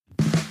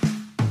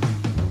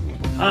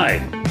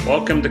Hi,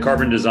 welcome to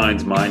Carbon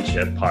Design's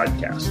Mindshift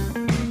podcast.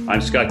 I'm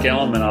Scott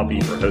Gillum, and I'll be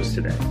your host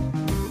today.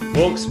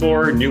 We'll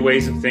explore new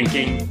ways of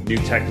thinking, new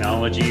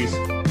technologies,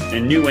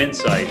 and new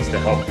insights to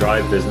help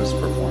drive business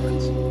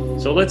performance.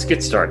 So let's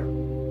get started.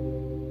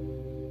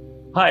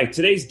 Hi,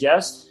 today's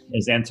guest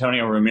is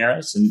Antonio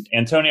Ramirez. And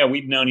Antonio,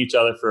 we've known each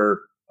other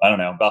for,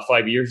 about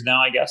 5 years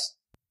now, I guess.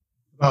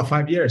 About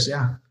 5 years,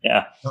 yeah.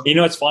 Yeah. You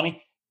know, it's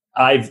funny.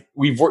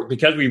 We've worked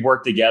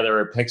together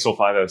at Pixel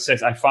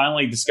 506. I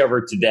finally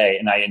discovered today,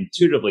 and I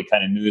intuitively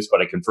kind of knew this, but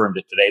I confirmed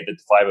it today, that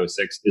the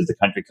 506 is the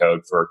country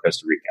code for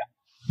Costa Rica.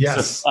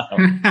 Yes.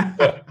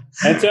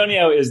 So,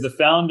 Antonio is the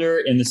founder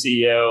and the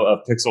CEO of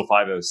Pixel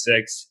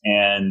 506,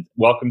 and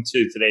welcome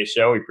to today's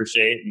show. We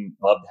appreciate it and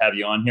love to have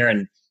you on here.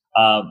 And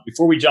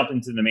before we jump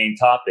into the main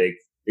topic,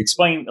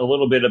 explain a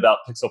little bit about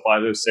Pixel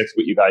 506,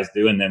 what you guys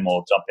do, and then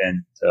we'll jump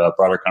into a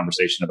broader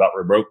conversation about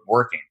remote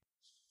working.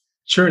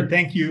 Sure.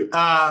 Thank you.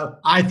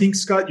 I think,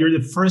 Scott, you're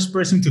the first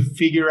person to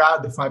figure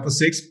out the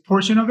 506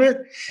 portion of it.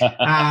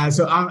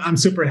 So I'm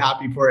super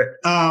happy for it.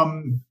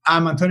 I'm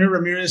Antonio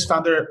Ramirez,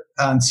 founder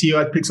and CEO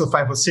at Pixel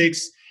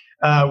 506.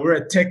 We're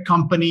a tech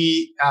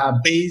company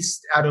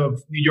based out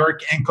of New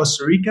York and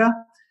Costa Rica.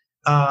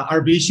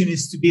 Our vision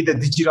is to be the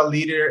digital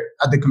leader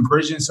at the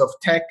convergence of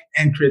tech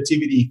and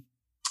creativity.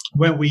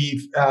 When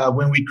we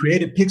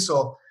created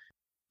Pixel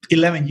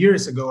 11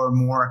 years ago or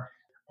more,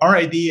 our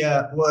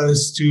idea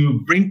was to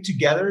bring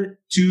together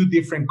two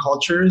different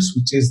cultures,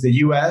 which is the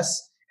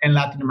US and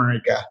Latin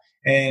America.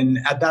 And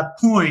at that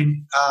point,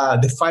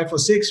 the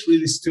 506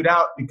 really stood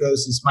out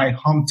because it's my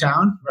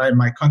hometown, right,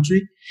 my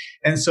country.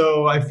 And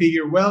so I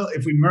figured, well,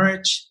 if we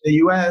merge the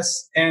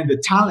US and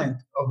the talent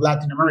of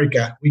Latin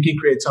America, we can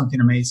create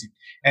something amazing.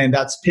 And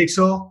that's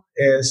Pixel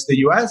is the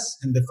US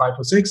and the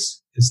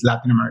 506 is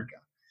Latin America.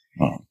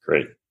 Oh,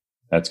 great.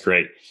 That's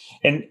great.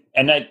 And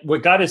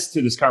what got us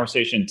to this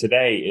conversation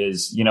today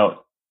is,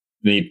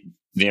 the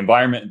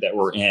environment that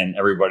we're in,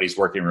 everybody's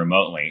working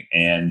remotely.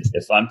 And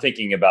if I'm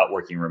thinking about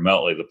working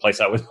remotely, the place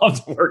I would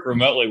love to work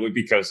remotely would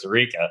be Costa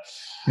Rica.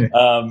 Yeah.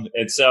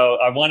 And so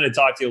I wanted to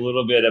talk to you a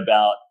little bit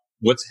about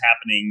what's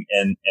happening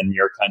in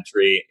your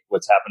country,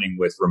 what's happening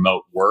with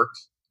remote work,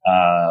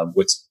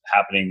 what's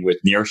happening with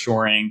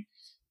nearshoring,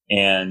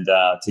 and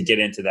to get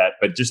into that.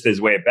 But just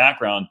as way of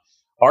background,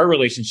 our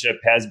relationship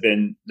has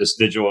been this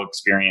digital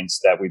experience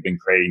that we've been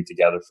creating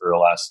together for the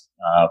last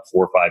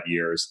 4 or 5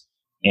 years.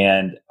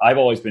 And I've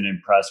always been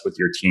impressed with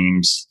your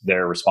teams,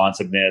 their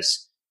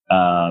responsiveness,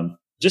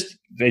 just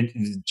the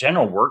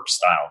general work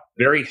style.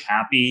 Very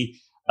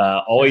happy,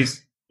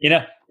 always,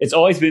 it's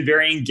always been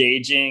very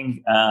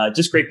engaging,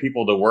 just great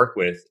people to work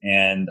with.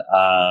 And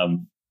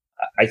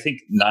I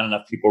think not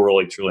enough people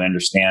really truly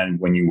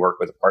understand when you work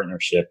with a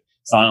partnership,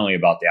 it's not only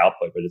about the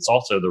output, but it's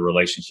also the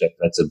relationship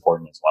that's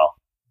important as well.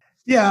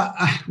 Yeah,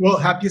 well,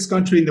 happiest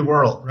country in the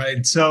world,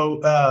 right? So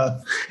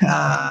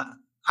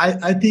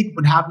I think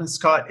what happens,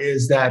 Scott,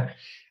 is that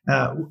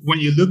when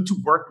you look to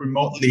work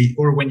remotely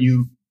or when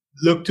you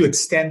look to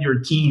extend your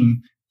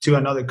team to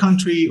another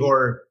country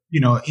or,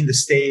 in the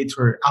States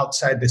or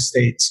outside the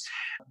States,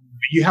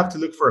 you have to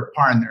look for a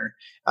partner.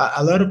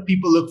 A lot of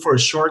people look for a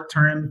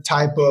short-term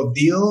type of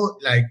deal,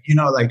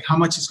 like how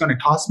much it's going to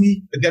cost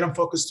me, but they don't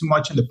focus too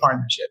much on the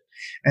partnership.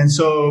 And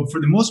so for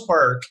the most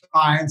part, our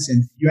clients,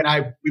 and you and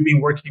I, we've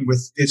been working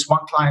with this one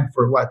client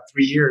for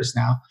 3 years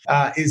now,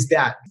 is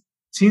that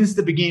since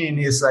the beginning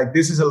is like,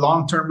 this is a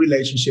long-term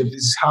relationship.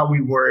 This is how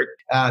we work.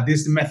 This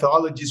is the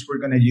methodologies we're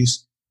going to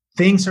use.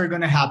 Things are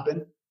going to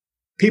happen.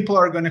 People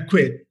are going to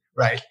quit,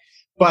 right?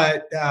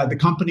 But the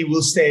company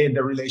will stay and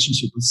the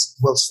relationship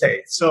will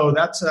stay. So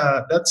that's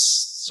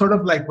sort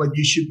of like what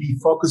you should be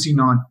focusing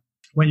on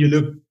when you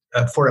look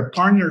for a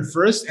partner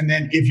first. And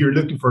then if you're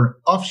looking for an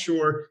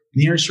offshore,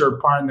 nearshore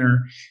partner,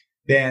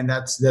 then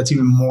that's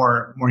even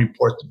more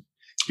important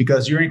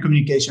because you're in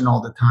communication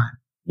all the time.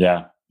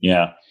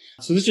 Yeah.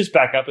 So let's just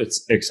back up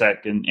a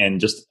second and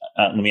just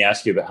let me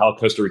ask you about how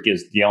Costa Rica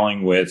is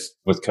dealing with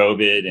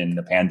COVID and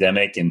the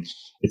pandemic. And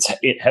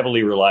it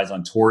heavily relies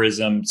on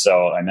tourism.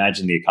 So I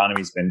imagine the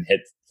economy's been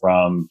hit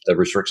from the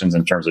restrictions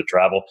in terms of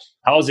travel.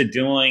 How is it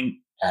doing?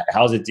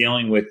 How is it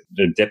dealing with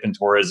the dip in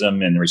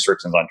tourism and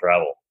restrictions on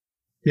travel?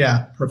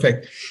 Yeah,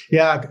 perfect.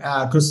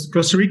 Yeah,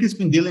 Costa Rica has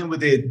been dealing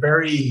with it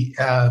very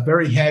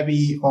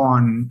heavy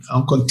on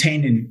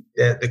containing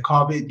the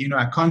COVID.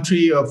 A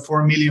country of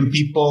 4 million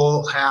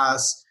people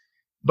has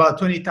about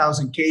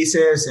 20,000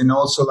 cases, and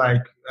also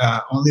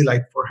only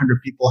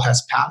 400 people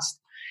has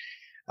passed.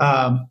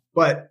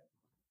 But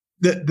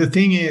the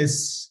thing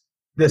is,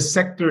 the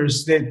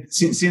sectors that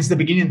since the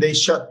beginning they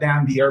shut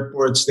down the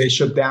airports, they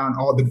shut down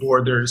all the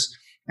borders,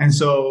 and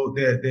so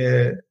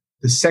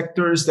the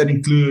sectors that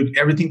include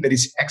everything that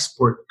is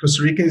export.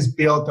 Costa Rica is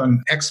built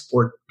on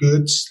export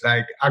goods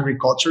like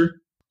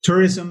agriculture.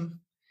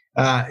 Tourism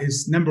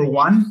is number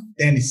one,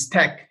 then it's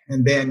tech,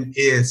 and then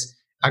is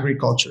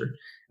agriculture.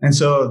 And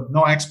so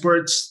no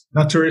exports,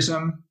 no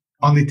tourism,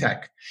 only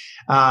tech.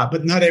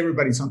 But not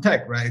everybody's on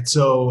tech, right?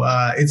 So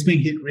it's been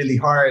hit really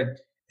hard.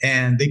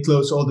 and they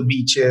close all the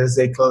beaches,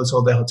 they close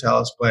all the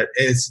hotels, but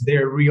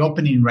they're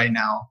reopening right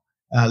now,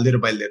 little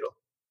by little.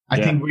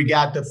 I think we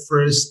got the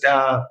first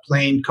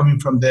plane coming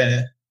from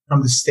the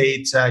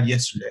States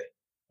yesterday.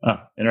 Oh,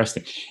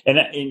 interesting. And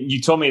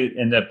you told me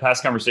in the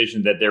past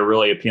conversation that they're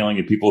really appealing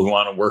to people who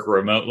want to work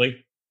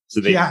remotely.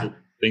 So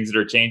things that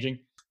are changing.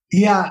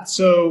 Yeah.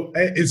 So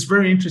it's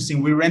very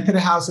interesting. We rented a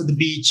house at the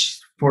beach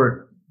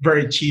for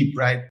very cheap,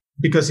 right?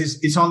 Because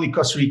it's only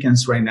Costa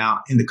Ricans right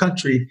now in the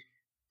country,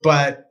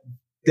 but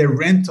the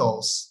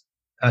rentals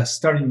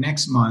starting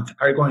next month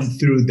are going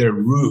through the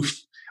roof.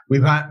 We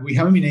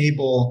haven't been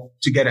able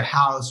to get a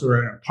house or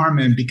an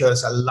apartment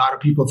because a lot of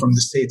people from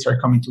the States are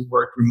coming to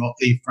work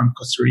remotely from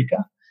Costa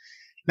Rica.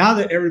 Now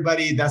that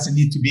everybody doesn't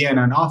need to be in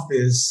an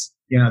office,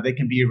 they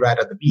can be right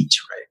at the beach,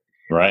 right?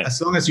 Right.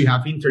 As long as you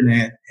have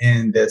internet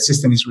and the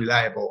system is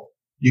reliable,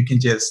 you can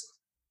just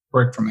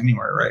work from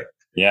anywhere, right?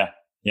 Yeah.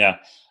 Yeah.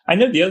 I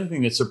know the other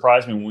thing that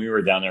surprised me when we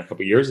were down there a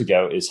couple of years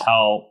ago is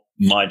how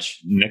much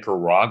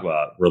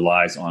Nicaragua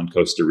relies on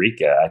Costa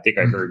Rica. I think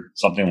I heard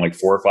something like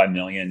 4 or 5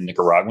 million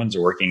Nicaraguans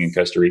are working in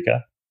Costa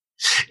Rica.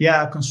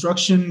 Yeah,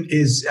 construction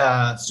is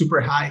super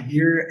high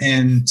here.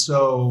 And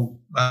so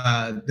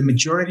the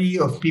majority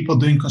of people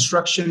doing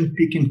construction,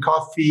 picking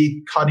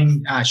coffee,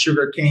 cutting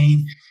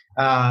sugarcane,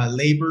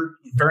 labor,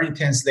 very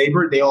intense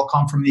labor, they all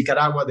come from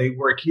Nicaragua. They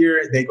work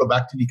here. They go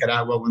back to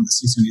Nicaragua when the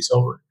season is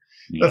over.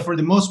 Yeah. But for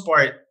the most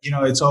part,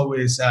 it's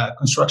always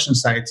construction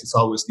sites. It's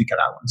always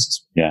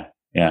Nicaraguans. Yeah.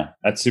 Yeah.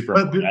 That's super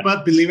important.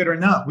 But believe it or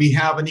not, we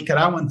have a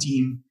Nicaraguan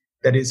team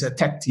that is a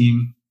tech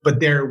team, but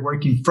they're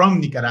working from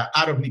Nicaragua,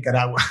 out of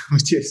Nicaragua,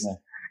 which is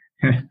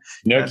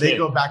they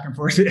go back and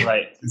forth.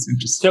 Right. It's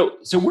interesting.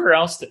 So where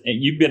else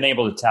you've been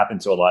able to tap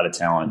into a lot of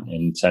talent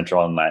in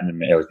Central and Latin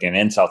America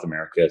and South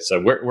America? So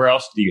where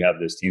else do you have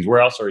those teams? Where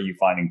else are you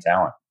finding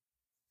talent?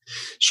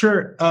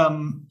 Sure.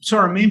 So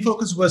our main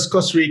focus was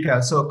Costa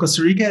Rica. So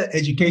Costa Rica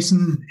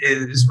education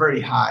is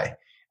very high.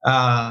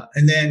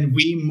 And then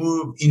we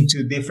move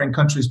into different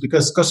countries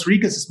because Costa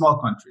Rica is a small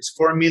country. It's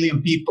 4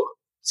 million people,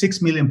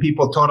 6 million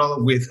people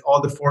total with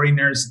all the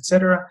foreigners,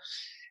 etc.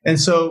 And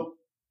so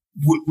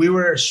we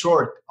were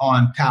short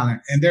on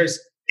talent. And there's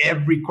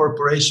every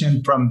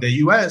corporation from the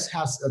US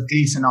has at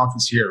least an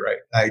office here, right?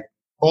 Like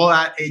all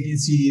ad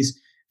agencies,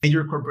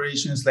 major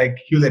corporations like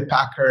Hewlett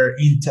Packard,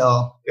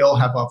 Intel, they all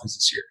have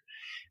offices here.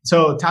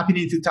 So tapping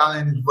into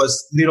talent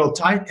was a little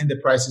tight and the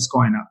price is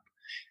going up.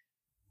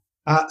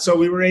 So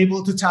we were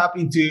able to tap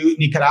into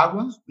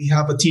Nicaragua. We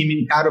have a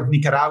team out of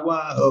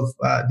Nicaragua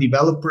of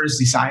developers,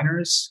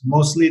 designers,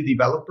 mostly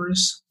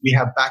developers. We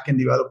have back-end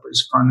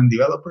developers, front-end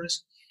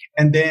developers.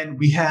 And then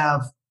we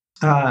have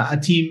a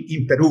team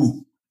in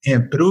Peru.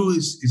 And Peru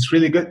is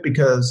really good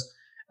because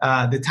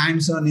the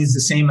time zone is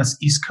the same as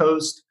East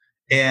Coast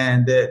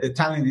and the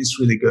talent is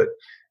really good.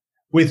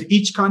 With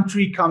each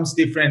country comes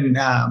different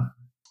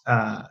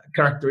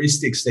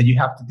characteristics that you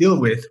have to deal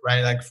with,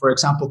 right? Like, for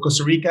example,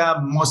 Costa Rica,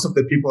 most of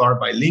the people are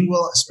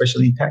bilingual,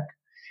 especially in tech.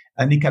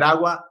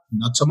 Nicaragua,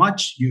 not so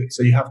much.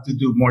 So you have to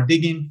do more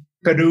digging.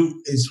 Peru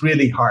is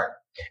really hard.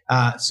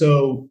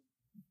 So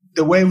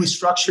the way we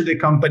structure the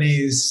company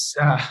is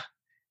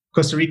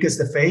Costa Rica is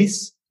the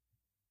face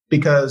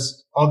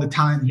because all the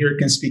talent here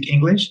can speak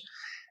English.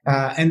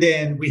 And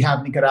then we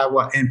have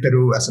Nicaragua and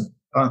Peru as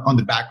on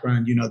the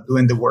background,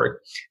 doing the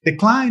work. The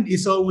client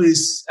is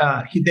always,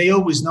 they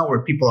always know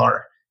where people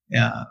are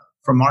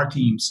from our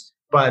teams,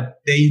 but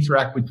they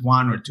interact with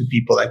 1 or 2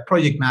 people, like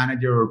project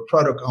manager or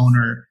product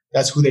owner.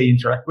 That's who they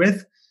interact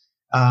with.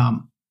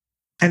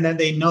 And then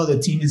they know the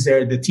team is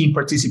there. The team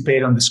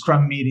participate on the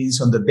Scrum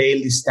meetings, on the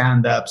daily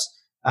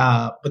stand-ups.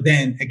 But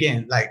then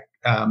again,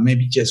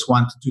 maybe just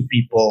 1 to 2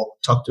 people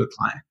talk to a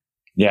client.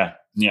 Yeah.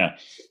 Yeah.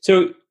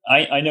 So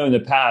I know in the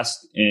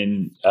past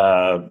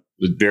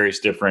with various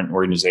different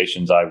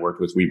organizations, I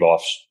worked with We've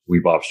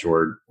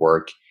offshored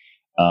work.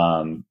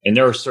 And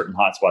there are certain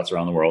hotspots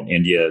around the world.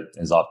 India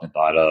is often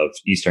thought of,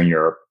 Eastern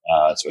Europe,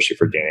 especially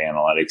for data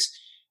analytics.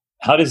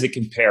 How does it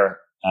compare?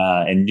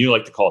 And you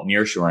like to call it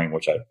nearshoring,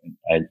 which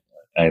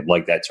I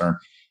like that term.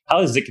 How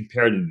does it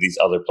compare to these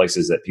other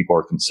places that people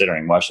are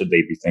considering? Why should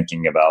they be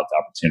thinking about the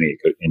opportunity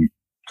in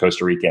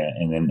Costa Rica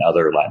and in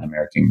other Latin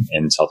American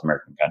and South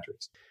American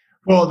countries?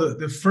 Well,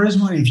 the first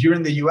one, if you're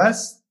in the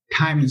US,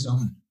 time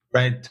zone,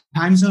 right?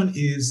 Time zone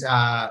is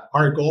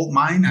our gold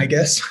mine, I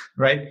guess,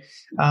 right?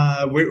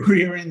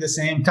 We're in the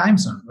same time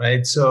zone,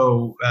 right?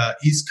 So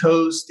East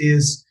Coast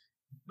is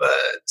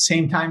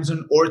same time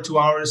zone or 2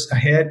 hours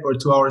ahead or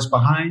 2 hours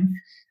behind.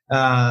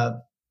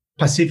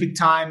 Pacific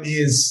time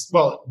is,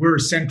 we're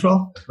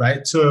central,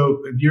 right?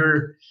 So if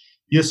you're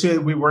used to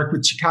it, we work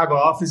with Chicago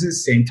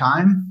offices, same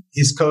time.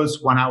 East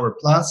Coast, 1 hour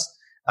plus.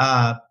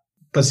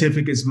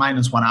 Pacific is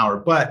minus 1 hour.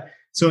 But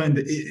so in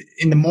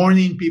the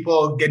morning,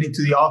 people get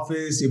into the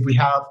office. If we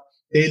have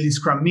daily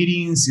Scrum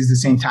meetings, it's the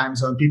same time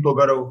zone. People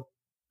go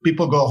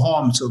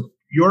home. So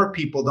your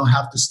people don't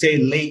have to stay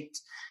late,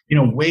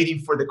 waiting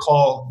for the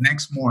call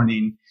next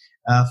morning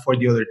for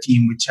the other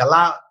team, which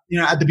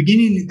at the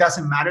beginning, it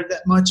doesn't matter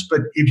that much.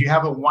 But if you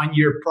have a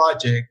 1-year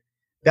project,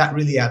 that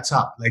really adds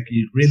up. Like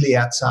it really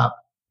adds up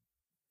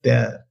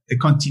the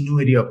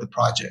continuity of the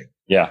project.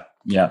 Yeah.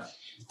 Yeah.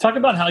 Talk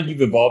about how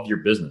you've evolved your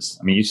business.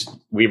 I mean,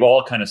 we've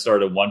all kind of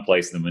started one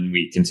place, and when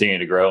we continue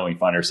to grow, and we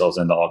find ourselves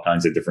into all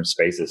kinds of different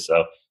spaces.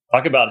 So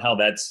talk about how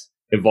that's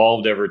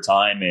evolved over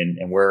time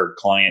and where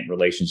client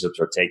relationships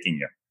are taking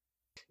you.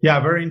 Yeah,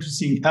 very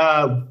interesting.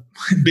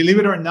 Believe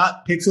it or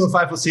not, Pixel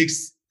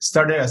 506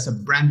 started as a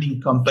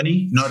branding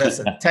company, not as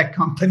a tech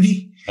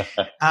company.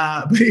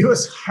 But it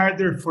was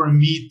harder for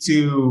me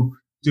to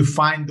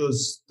find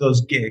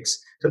those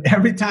gigs. So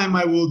every time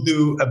I will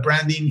do a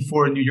branding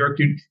for New York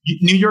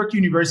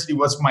University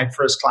was my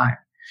first client.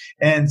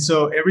 And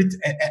so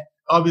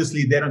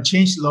obviously they don't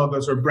change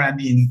logos or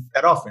branding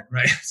that often,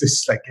 right?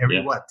 It's like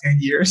every 10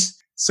 years.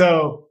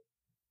 So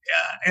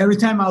every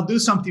time I'll do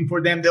something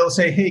for them, they'll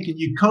say, hey, can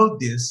you code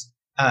this?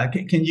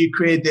 Can you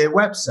create the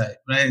website?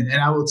 Right? And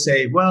I would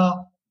say,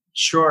 well,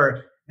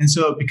 sure. And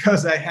so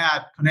because I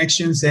had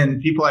connections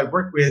and people I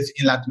worked with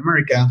in Latin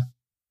America,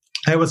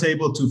 I was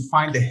able to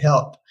find the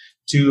help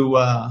to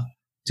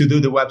do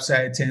the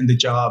websites and the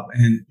job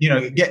and,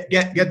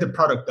 get the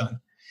product done.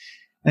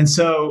 And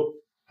so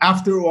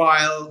after a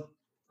while,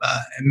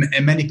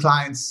 and many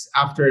clients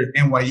after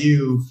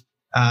NYU,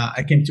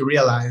 I came to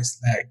realize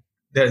like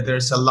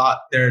there's a lot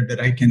there that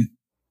I can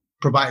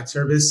provide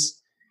service.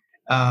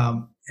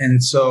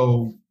 And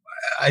so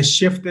I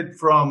shifted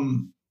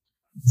from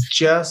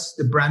just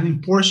the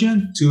branding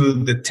portion to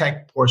the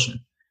tech portion,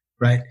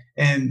 right?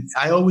 And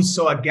I always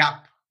saw a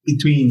gap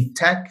between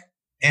tech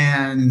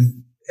and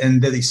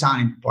the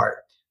design part,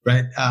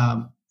 right?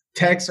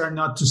 Techs are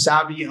not too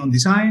savvy on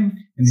design,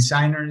 and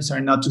designers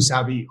are not too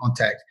savvy on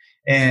tech.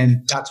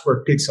 And that's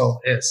where Pixel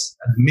is,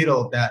 in the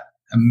middle of that,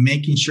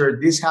 making sure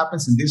this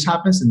happens and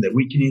that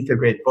we can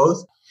integrate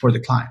both for the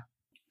client.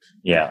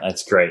 Yeah,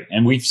 that's great.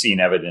 And we've seen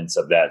evidence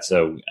of that.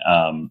 So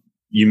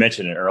you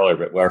mentioned it earlier,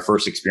 but our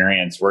first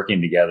experience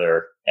working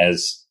together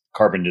as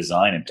Carbon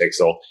Design and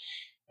Pixel,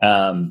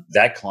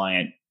 that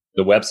client,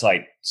 the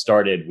website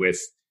started with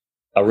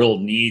a real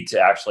need to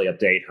actually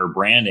update her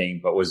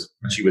branding, but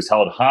she was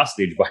held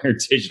hostage by her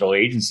digital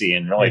agency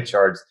and really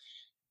charged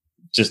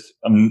just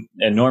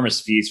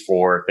enormous fees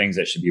for things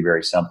that should be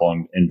very simple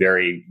and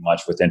very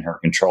much within her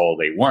control.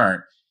 They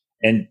weren't.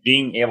 And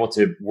being able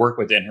to work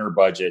within her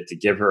budget to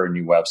give her a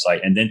new website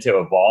and then to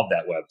evolve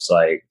that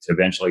website to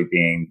eventually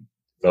being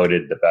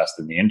voted the best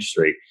in the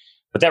industry.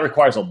 But that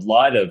requires a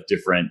lot of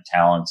different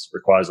talents,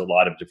 requires a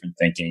lot of different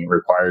thinking,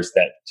 requires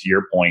that, to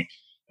your point,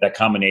 that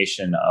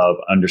combination of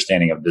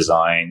understanding of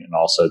design and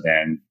also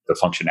then the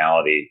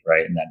functionality,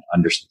 right? And then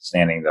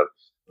understanding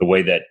the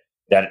way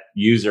that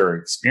user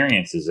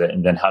experiences it.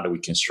 And then how do we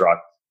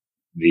construct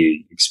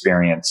the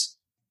experience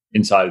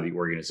inside of the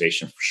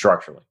organization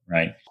structurally,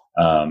 right?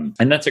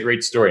 And that's a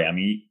great story. I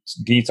mean,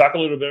 can you talk a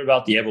little bit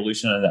about the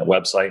evolution of that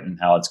website and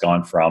how it's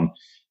gone from,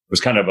 it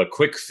was kind of a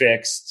quick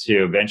fix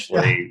to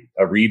eventually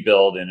a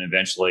rebuild and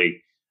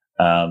eventually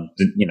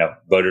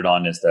voted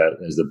on as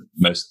the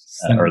most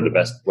or the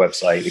best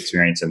website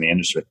experience in the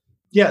industry.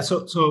 Yeah,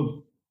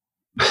 so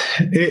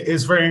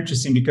it's very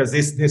interesting because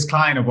this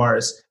client of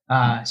ours,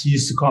 she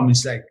used to call me.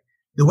 It's like,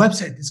 the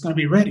website is going to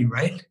be ready,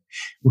 right?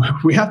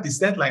 We have this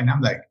deadline.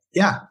 I'm like,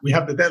 yeah, we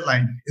have the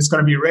deadline. It's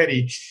going to be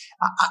ready.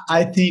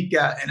 I think,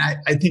 and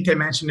I think I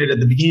mentioned it at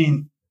the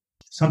beginning.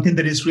 Something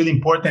that is really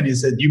important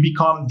is that you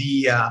become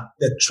the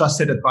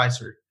trusted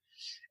advisor.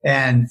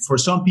 And for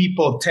some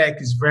people,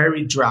 tech is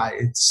very dry.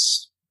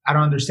 I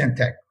don't understand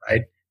tech,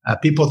 right?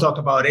 People talk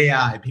about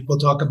AI. People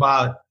talk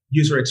about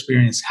user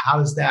experience. How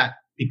does that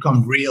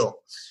become real?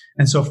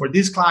 And so for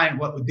this client,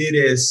 what we did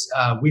is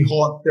we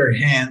hold their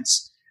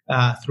hands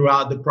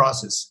throughout the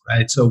process,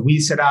 right? So we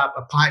set up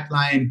a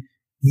pipeline,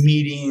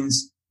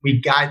 meetings. We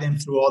guide them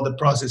through all the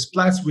process.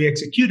 Plus, we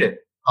execute it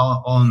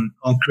on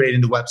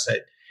creating the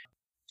website.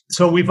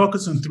 So we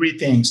focus on three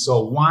things.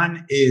 So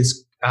one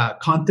is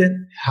content,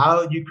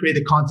 how you create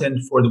the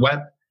content for the web,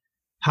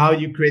 how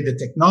you create the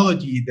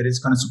technology that is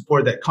going to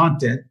support that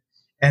content,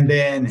 and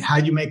then how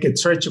you make it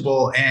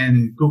searchable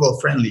and Google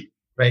friendly,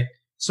 right?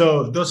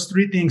 So those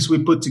three things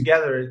we put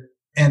together,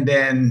 and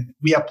then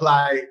we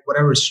apply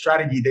whatever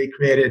strategy they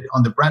created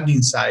on the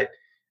branding side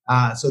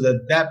so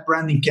that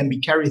branding can be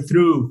carried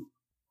through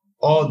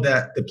all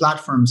the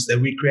platforms that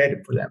we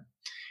created for them.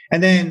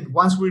 And then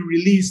once we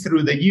release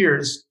through the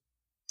years,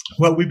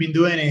 what we've been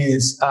doing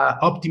is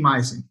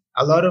optimizing.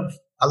 A lot of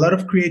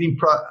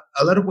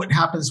what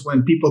happens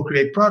when people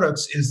create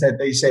products is that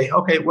they say,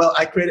 okay, well,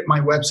 I created my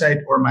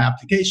website or my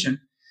application,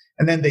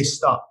 and then they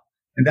stop.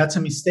 And that's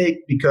a mistake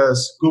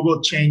because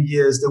Google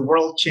changes, the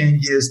world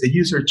changes, the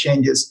user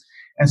changes.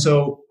 And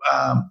so,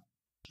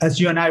 as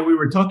you and I, we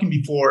were talking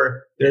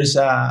before, there's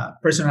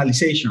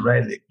personalization,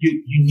 right?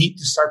 You need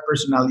to start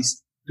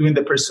doing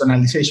the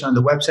personalization on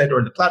the website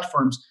or the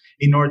platforms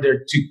in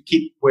order to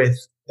keep with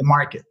the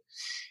market.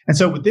 And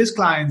so with these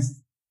clients,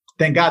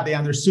 thank God they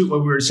understood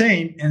what we were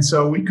saying. And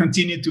so we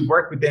continue to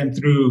work with them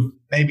through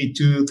maybe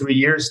 2-3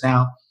 years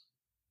now,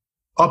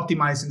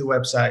 optimizing the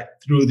website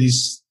through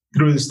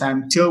this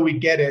time till we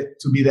get it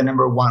to be the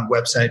number one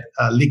website,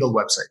 legal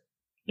website.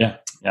 Yeah.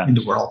 in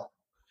the world.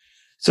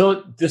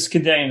 So this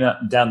continuing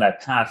down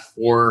that path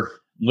for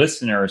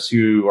listeners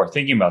who are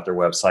thinking about their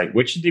website,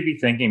 what should they be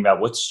thinking about?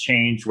 What's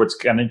changed? What's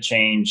going to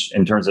change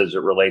in terms as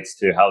it relates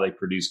to how they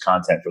produce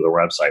content for their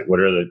website? What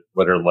are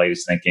the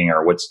latest thinking,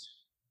 or what's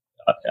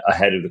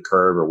ahead of the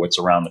curve, or what's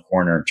around the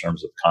corner in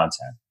terms of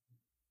content?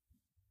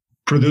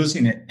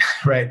 Producing it,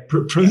 right?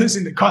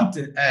 Producing the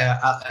content.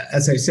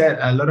 As I said,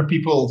 a lot of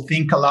people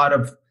think a lot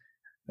of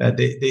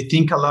they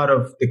think a lot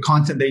of the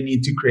content they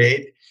need to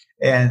create,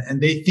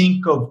 and they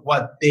think of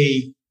what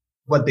they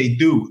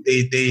do.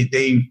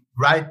 They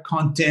write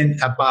content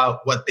about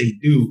what they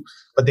do,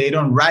 but they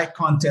don't write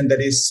content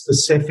that is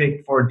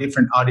specific for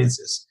different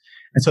audiences.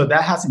 And so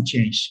that hasn't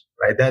changed,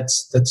 right?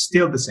 That's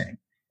still the same.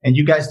 And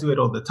you guys do it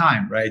all the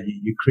time, right?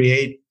 You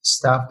create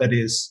stuff that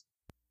is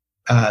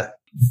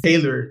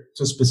tailored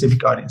to a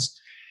specific audience.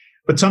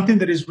 But something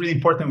that is really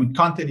important with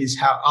content is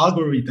how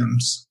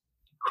algorithms,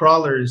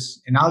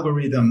 crawlers, and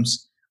algorithms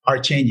are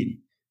changing.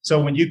 So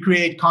when you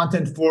create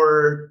content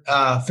for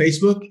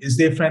Facebook, is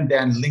different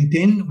than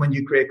LinkedIn. When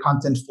you create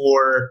content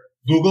for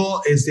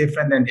Google, is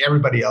different than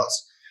everybody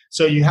else.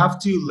 So you have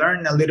to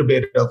learn a little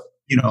bit of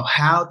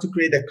how to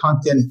create that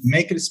content,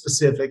 make it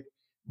specific.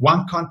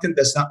 One content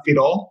does not fit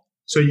all,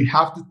 so you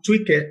have to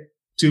tweak it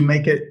to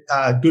make it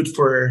good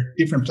for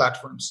different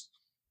platforms.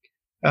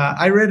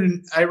 I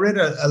read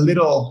a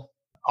little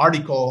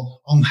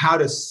article on how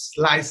to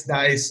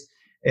dice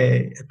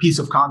a piece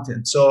of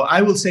content. So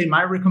I will say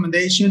my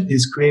recommendation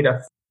is create a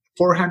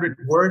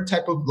 400-word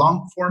type of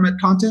long format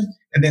content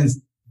and then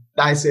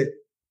dice it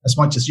as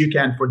much as you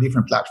can for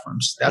different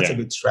platforms. That's a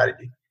good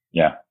strategy.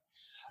 Yeah.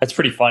 That's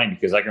pretty funny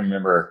because I can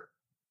remember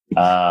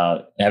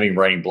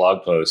writing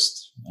blog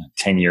posts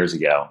 10 years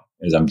ago,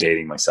 as I'm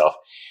dating myself,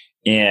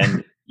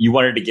 and you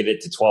wanted to get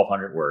it to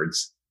 1,200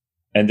 words.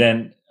 And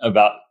then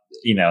about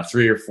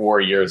 3 or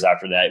 4 years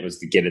after that, it was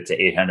to get it to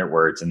 800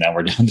 words. And now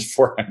we're down to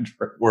 400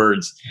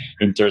 words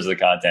in terms of the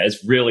content.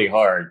 It's really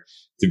hard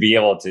to be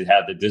able to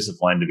have the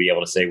discipline to be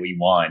able to say what you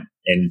want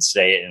and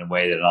say it in a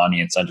way that an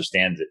audience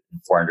understands it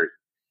in 400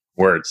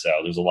 words. So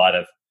there's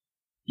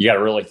you got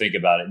to really think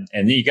about it.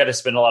 And then you got to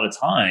spend a lot of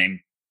time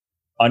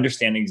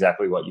understanding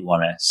exactly what you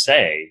want to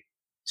say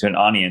to an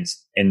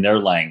audience in their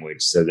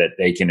language so that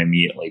they can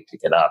immediately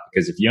pick it up.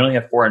 Because if you only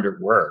have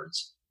 400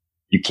 words,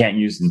 you can't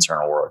use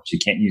internal words. You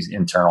can't use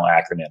internal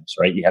acronyms,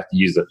 right? You have to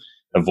use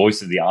the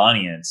voice of the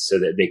audience so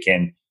that they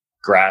can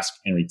grasp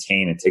and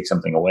retain and take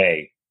something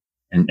away.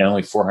 And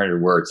only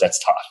 400 words,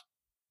 that's tough,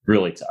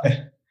 really tough.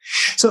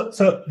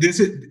 So this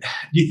is,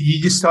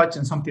 you just touched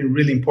on something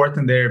really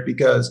important there,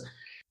 because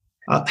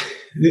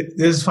this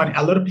is funny.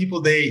 A lot of people,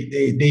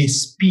 they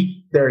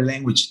speak their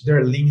language,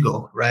 their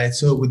lingo, right?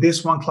 So with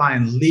this one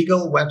client,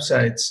 legal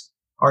websites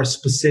are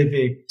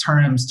specific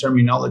terms,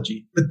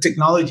 terminology, but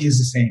technology is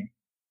the same.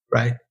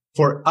 Right?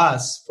 For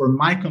us, for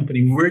my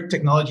company, we're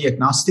technology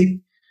agnostic.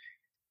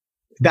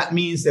 That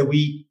means that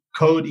we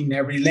code in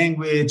every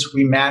language,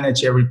 we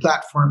manage every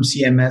platform,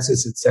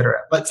 CMSs, etc.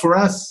 But for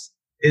us,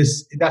 it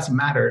doesn't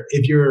matter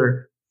if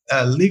you're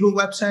a legal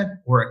website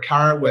or a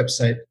car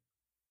website,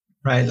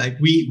 right? Like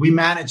we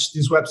manage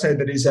this website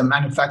that is a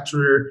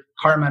manufacturer,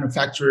 car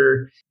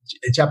manufacturer,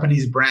 a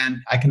Japanese brand,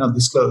 I cannot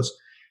disclose,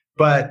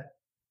 but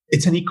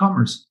it's an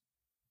e-commerce,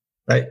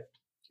 right?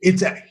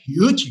 It's a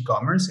huge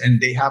e-commerce and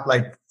they have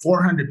like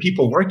 400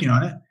 people working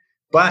on it,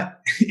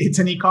 but it's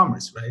an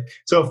e-commerce, right?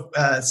 So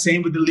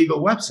same with the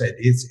legal website.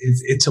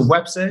 It's a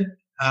website.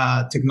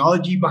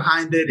 Technology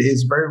behind it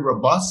is very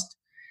robust,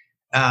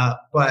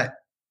 but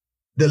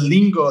the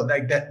lingo,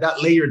 like that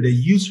layer, the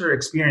user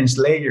experience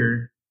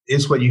layer,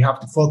 is what you have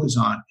to focus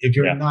on. If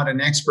you're not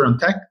an expert on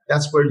tech,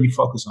 that's where you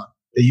focus on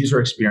the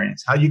user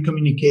experience, how you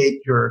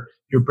communicate your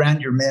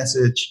brand, your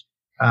message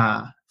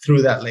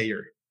through that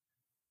layer.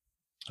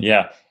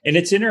 Yeah. And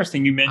it's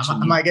interesting you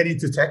mentioned... Am I getting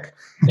to tech?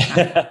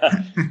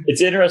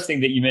 It's interesting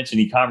that you mentioned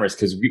e-commerce,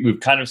 because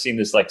we've kind of seen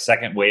this like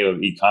second wave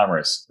of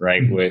e-commerce,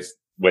 right? Mm-hmm.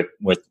 With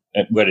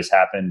what has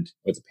happened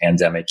with the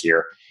pandemic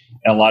here.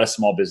 And a lot of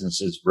small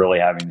businesses really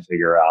having to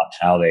figure out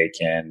how they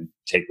can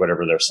take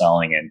whatever they're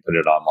selling and put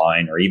it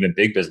online, or even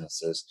big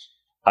businesses.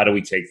 How do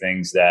we take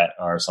things that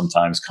are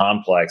sometimes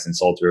complex and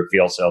sold through a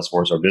field sales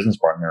force or business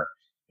partner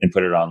and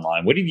put it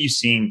online? What have you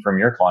seen from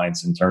your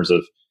clients in terms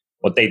of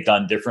what they've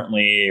done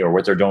differently, or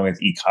what they're doing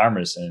with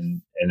e-commerce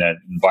in an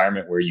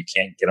environment where you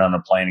can't get on a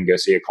plane and go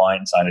see a client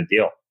and sign a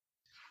deal?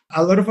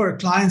 A lot of our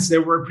clients, they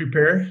were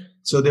prepared.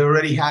 So they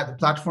already had the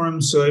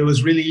platform. So it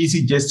was really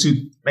easy just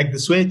to make the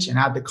switch and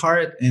add the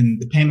cart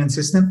and the payment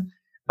system.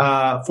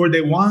 For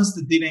the ones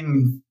that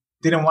didn't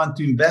want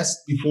to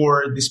invest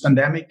before this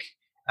pandemic,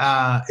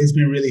 it's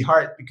been really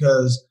hard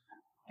because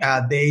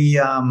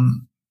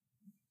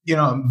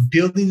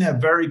building a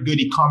very good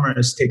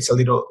e-commerce takes a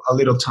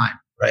little time.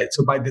 Right.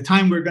 So by the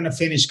time we're going to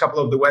finish a couple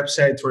of the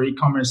websites or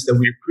e-commerce that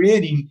we're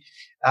creating,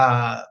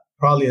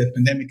 probably the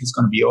pandemic is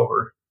going to be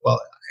over. Well,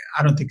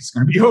 I don't think it's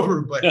going to be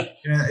over, but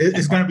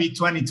it's going to be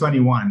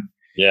 2021.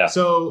 Yeah.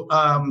 So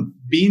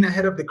being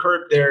ahead of the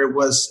curve there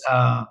was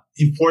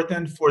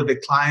important for the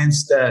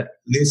clients that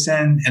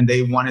listen and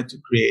they wanted to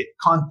create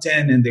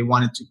content and they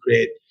wanted to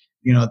create,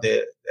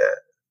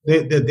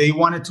 they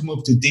wanted to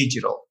move to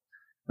digital,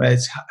 right?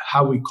 It's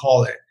how we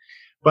call it.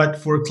 But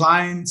for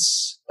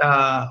clients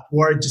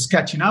who are just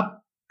catching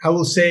up, I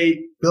will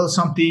say build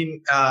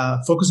something,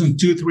 focus on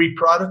 2-3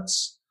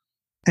 products,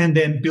 and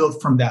then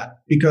build from that.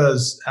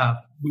 Because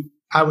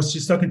I was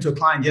just talking to a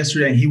client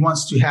yesterday, and he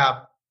wants to have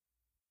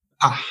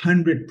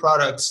 100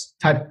 products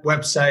type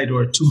website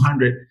or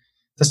 200.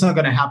 That's not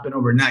going to happen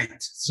overnight.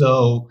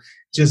 So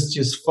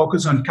just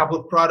focus on a couple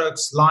of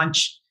products,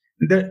 launch.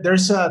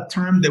 There's a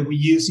term that we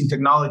use in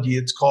technology.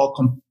 It's called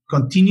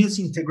continuous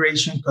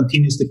integration,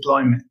 continuous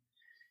deployment.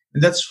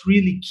 And that's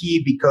really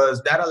key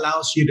because that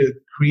allows you to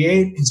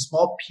create in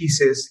small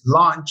pieces,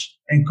 launch,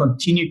 and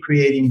continue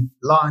creating,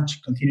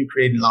 launch, continue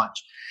creating,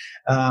 launch.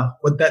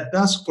 What that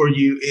does for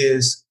you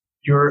is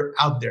you're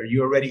out there.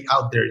 You're already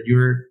out there.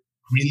 You're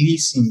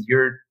releasing.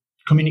 You're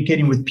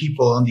communicating with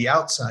people on the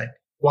outside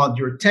while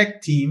your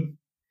tech team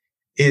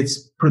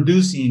is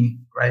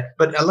producing, right?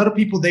 But a lot of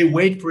people, they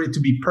wait for it to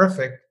be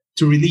perfect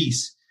to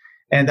release,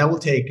 and that will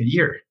take a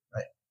year,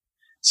 right?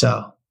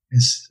 So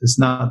it's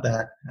not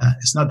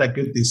that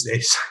good these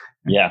days.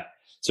 Yeah.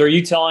 So are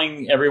you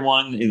telling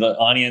everyone in the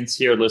audience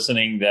here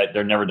listening that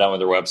they're never done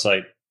with their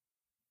website?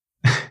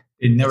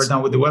 They're never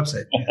done with the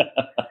website.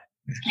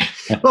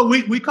 Yeah. Well,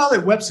 we call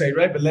it website,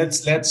 right? But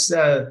let's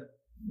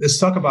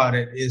talk about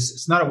it.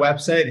 It's not a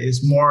website.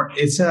 It's more.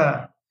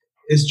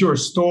 It's your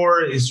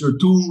store. It's your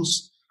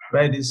tools,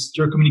 right? It's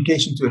your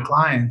communication to a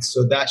client.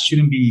 So that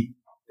shouldn't be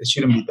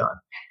done.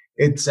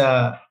 It's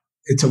a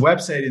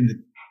website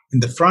in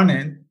the front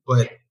end,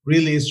 but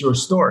really it's your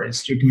store.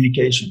 It's your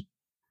communication.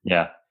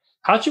 Yeah.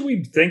 How should we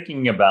be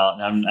thinking about,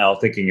 and I'm now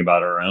thinking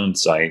about our own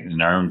site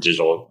and our own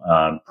digital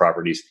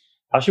properties,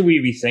 how should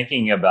we be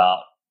thinking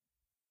about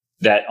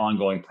that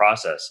ongoing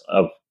process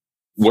of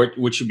what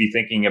should we be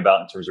thinking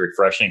about in terms of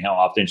refreshing? How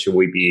often should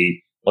we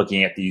be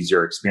looking at the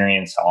user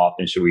experience? How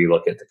often should we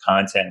look at the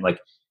content? Like,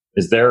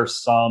 is there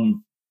something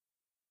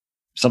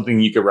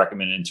you could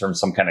recommend in terms of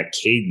some kind of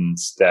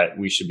cadence that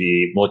we should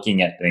be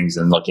looking at things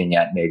and looking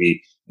at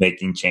maybe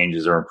making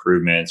changes or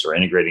improvements or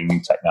integrating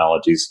new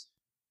technologies?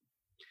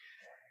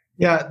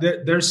 Yeah,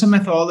 there's a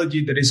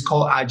methodology that is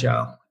called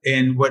Agile.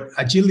 And what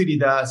agility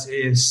does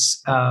is,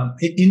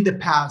 in the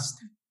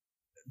past,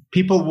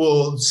 people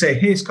will say,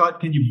 hey, Scott,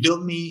 can you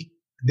build me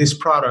this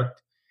product?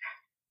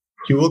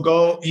 You will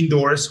go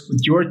indoors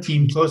with your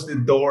team, close the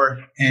door,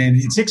 and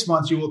in 6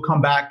 months, you will come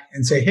back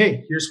and say,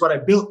 hey, here's what I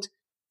built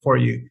for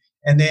you.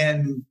 And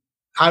then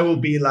I will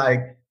be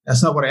like,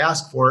 that's not what I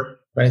asked for,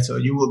 right? So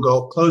you will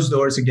go close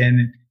doors again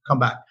and come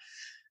back.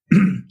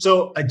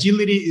 So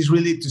agility is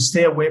really to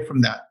stay away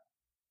from that.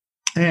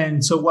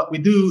 And so what we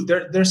do,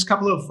 there's a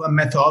couple of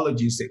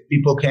methodologies that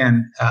people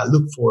can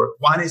look for.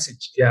 One is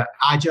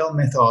Agile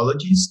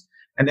methodologies,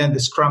 and then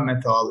the Scrum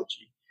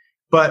methodology.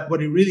 But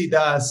what it really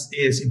does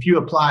is, if you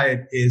apply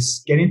it,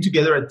 is getting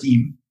together a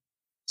team,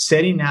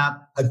 setting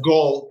up a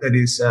goal that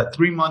is a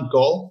 3-month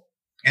goal,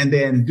 and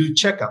then do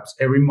checkups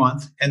every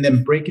month, and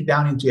then break it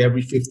down into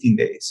every 15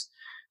 days.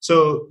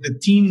 So the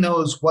team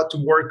knows what to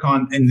work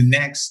on in the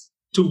next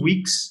 2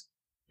 weeks,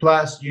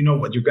 plus you know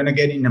what you're going to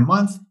get in a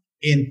month,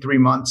 in 3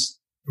 months,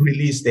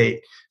 release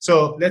date.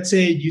 So let's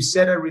say you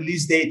set a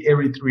release date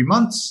every 3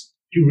 months,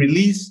 you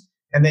release,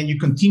 and then you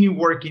continue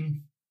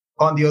working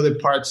on the other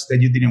parts that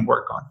you didn't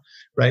work on,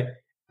 right?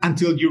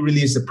 Until you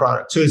release the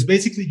product. So it's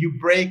basically you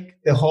break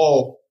the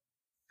whole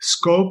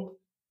scope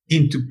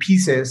into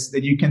pieces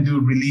that you can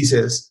do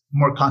releases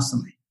more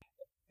constantly.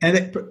 And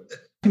it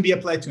can be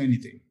applied to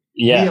anything.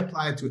 Yeah. We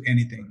apply it to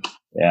anything.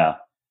 Yeah.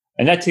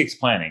 And that takes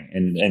planning.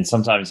 And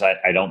sometimes I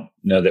don't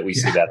know that we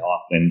see that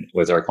often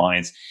with our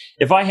clients.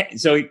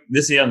 So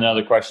this is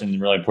another question,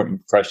 really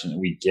important question that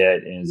we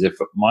get is, if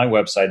my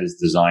website is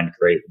designed to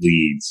create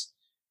leads,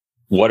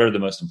 what are the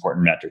most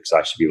important metrics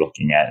I should be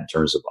looking at in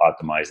terms of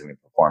optimizing the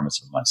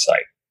performance of my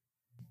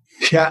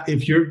site? Yeah.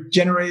 If you're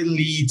generating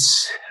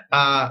leads,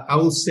 I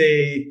will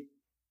say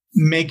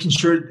making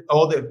sure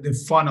all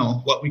the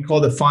funnel, what we call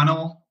the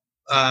funnel,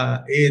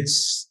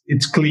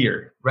 it's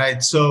clear,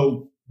 right?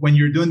 So when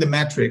you're doing the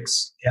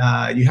metrics,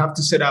 you have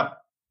to set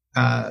up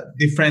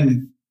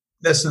different,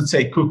 let's not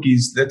say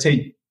cookies. Let's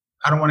say,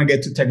 I don't want to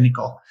get too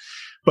technical.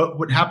 But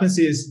what happens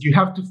is you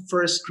have to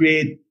first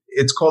create,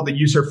 it's called the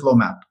user flow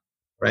map,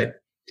 right?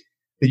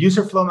 The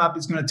user flow map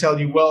is going to tell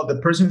you, well, the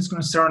person is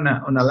going to start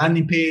on a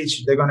landing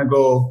page. They're going to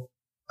go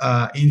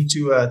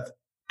into a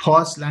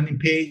pause landing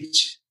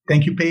page,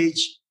 thank you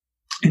page.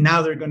 And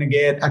now they're going to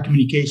get a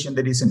communication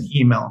that is an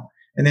email.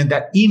 And then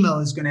that email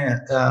is going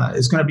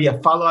to be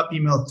a follow-up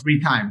email 3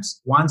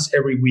 times, once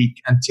every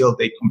week until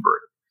they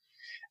convert.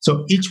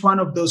 So each one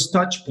of those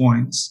touch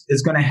points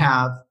is going to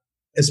have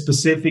a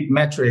specific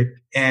metric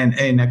and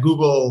a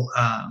Google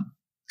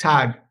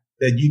tag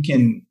that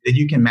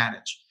you can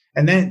manage.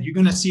 And then you're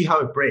going to see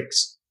how it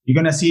breaks. You're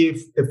going to see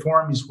if the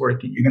form is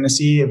working. You're going to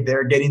see if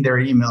they're getting their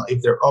email,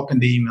 if they're open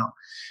the email.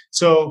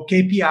 So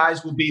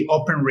KPIs will be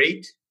open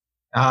rate,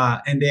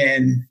 and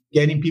then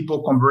getting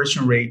people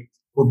conversion rate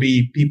will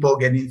be people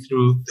getting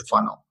through the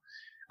funnel.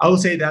 I would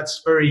say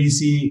that's very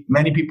easy.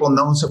 Many people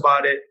knows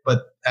about it,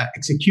 but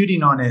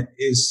executing on it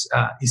is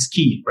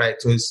key, right?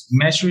 So it's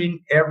measuring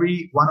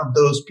every one of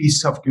those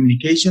pieces of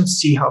communication,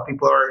 see how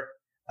people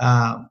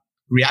are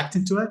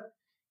reacting to it,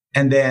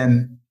 and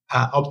then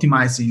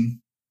optimizing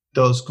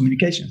those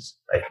communications.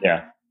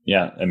 Right?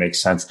 Yeah, that makes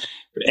sense.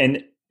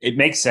 And it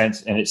makes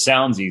sense, and it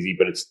sounds easy,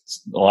 but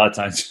it's a lot of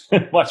times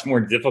much more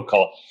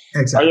difficult.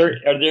 Exactly.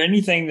 Are there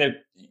anything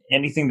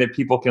that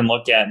people can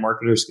look at,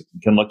 marketers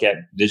can look at,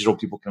 digital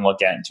people can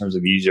look at in terms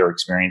of user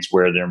experience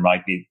where there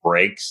might be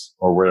breaks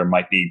or where there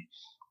might be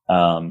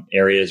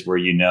areas where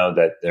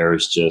that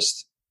there's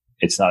just,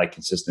 it's not a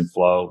consistent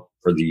flow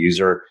for the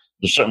user?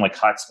 There's certain like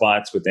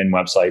hotspots within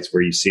websites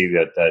where you see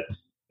that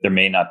there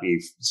may not be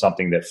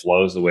something that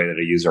flows the way that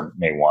a user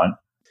may want.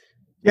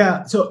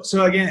 Yeah. So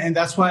again, and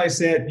that's why I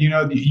said,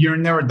 you're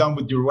never done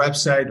with your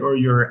website or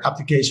your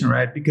application,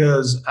 right?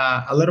 Because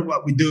a lot of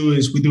what we do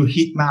is we do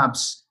heat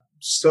maps.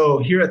 So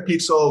here at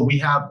Pixel, we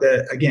have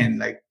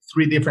like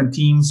 3 different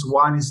teams.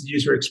 One is the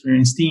user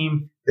experience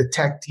team, the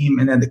tech team,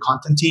 and then the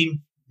content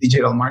team,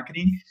 digital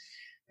marketing.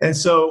 And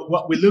so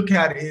what we look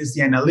at is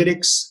the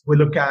analytics. We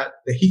look at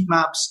the heat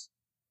maps.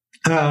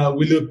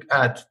 We look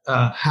at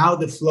how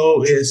the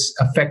flow is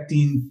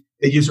affecting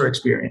the user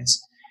experience.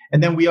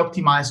 And then we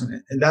optimize on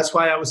it. And that's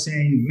why I was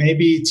saying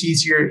maybe it's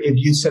easier if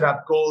you set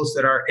up goals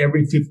that are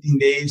every 15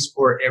 days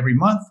or every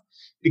month,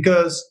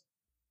 because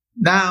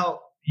now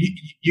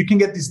you can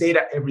get this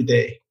data every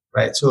day,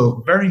 right?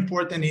 So very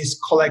important is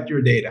collect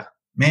your data.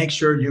 Make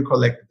sure you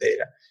collect the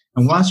data.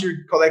 And once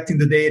you're collecting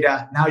the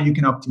data, now you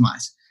can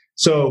optimize.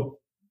 So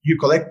you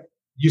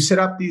set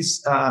up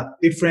these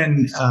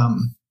different,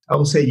 I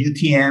will say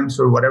UTMs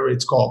or whatever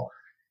it's called.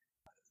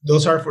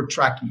 Those are for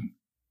tracking.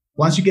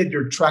 Once you get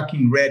your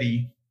tracking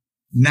ready,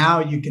 now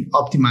you can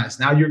optimize.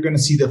 Now you're going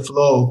to see the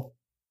flow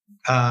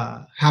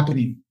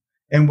happening.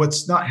 And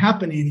what's not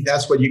happening,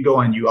 that's what you go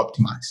and you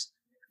optimize.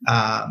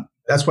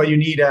 That's why you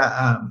need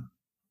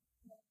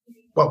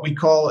what we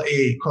call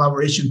a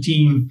collaboration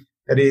team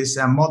that is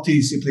a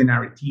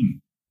multidisciplinary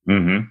team.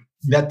 Mm-hmm.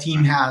 That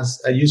team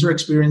has a user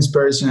experience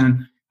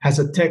person, has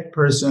a tech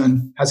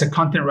person, has a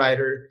content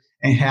writer,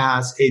 and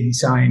has a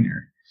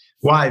designer.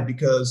 Why?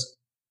 Because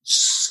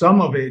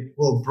some of it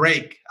will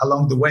break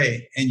along the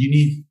way, and you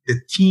need the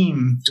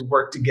team to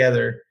work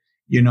together,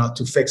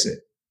 to fix it,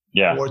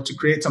 or to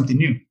create something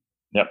new.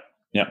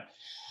 Yep.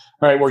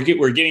 All right,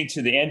 we're getting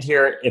to the end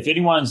here. If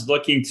anyone's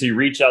looking to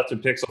reach out to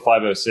Pixel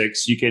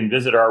 506, you can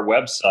visit our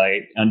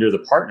website under the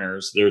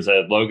partners. There's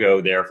a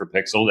logo there for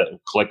Pixel that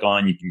click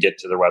on. You can get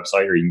to their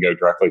website, or you can go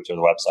directly to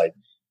the website,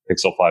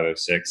 Pixel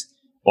 506.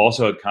 We'll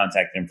also have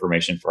contact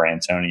information for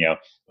Antonio.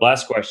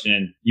 Last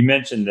question. You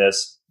mentioned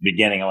this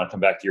beginning. I want to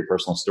come back to your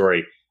personal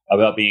story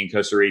about being in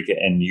Costa Rica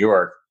and New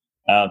York.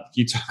 Can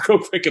you talk real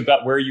quick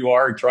about where you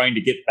are trying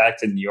to get back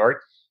to New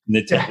York and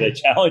the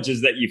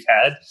challenges that you've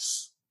had?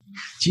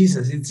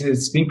 Jesus,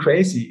 it's been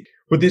crazy.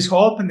 With this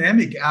whole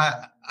pandemic,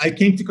 I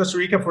came to Costa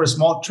Rica for a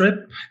small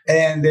trip,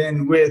 and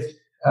then with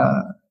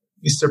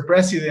Mr.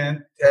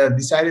 President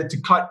decided to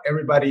cut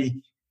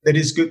everybody that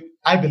is good.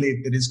 I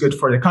believe that is good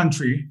for the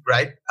country,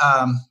 right?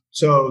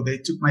 So they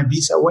took my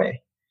visa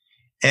away.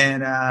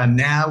 And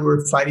now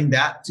we're fighting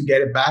that to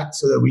get it back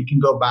so that we can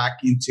go back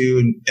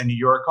into the New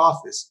York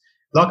office.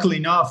 Luckily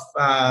enough,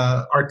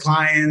 our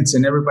clients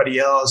and everybody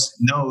else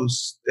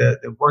knows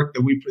the work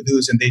that we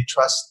produce, and they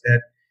trust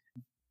that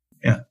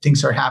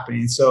things are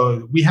happening.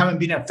 So we haven't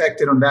been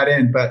affected on that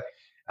end, but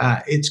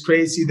it's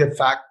crazy the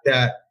fact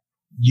that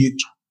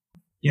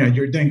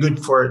you're doing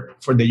good for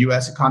the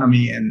U.S.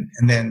 economy, and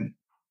then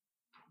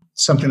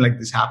something like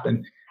this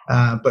happened.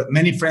 But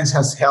many friends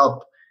has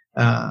helped.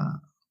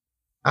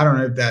 I don't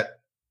know if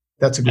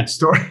that's a good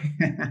story.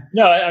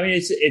 No, I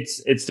mean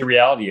it's the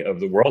reality of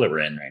the world that we're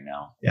in right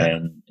now. Yeah.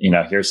 And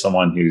here's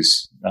someone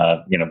who's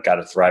got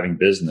a thriving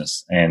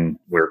business, and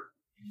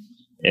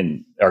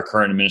our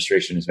current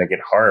administration is making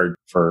it hard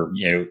for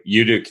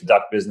you to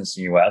conduct business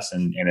in the U.S.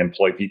 and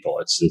employ people.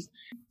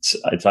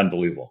 It's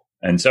unbelievable.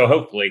 And so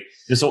hopefully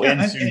this will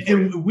end soon.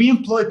 And we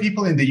employ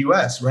people in the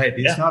U.S., right?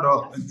 It's not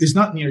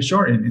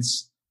nearshoring.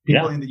 It's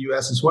people in the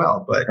U.S. as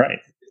well. But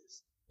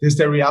it's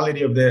the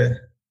reality of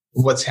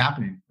what's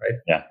happening,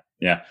 right?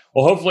 Yeah.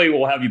 Well, hopefully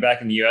we'll have you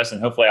back in the U.S.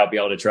 and hopefully I'll be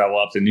able to travel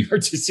up to New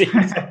York to see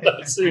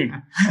you soon.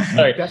 All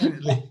right.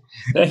 Definitely.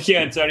 Thank you,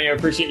 Antonio. I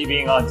appreciate you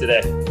being on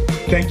today.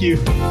 Thank you.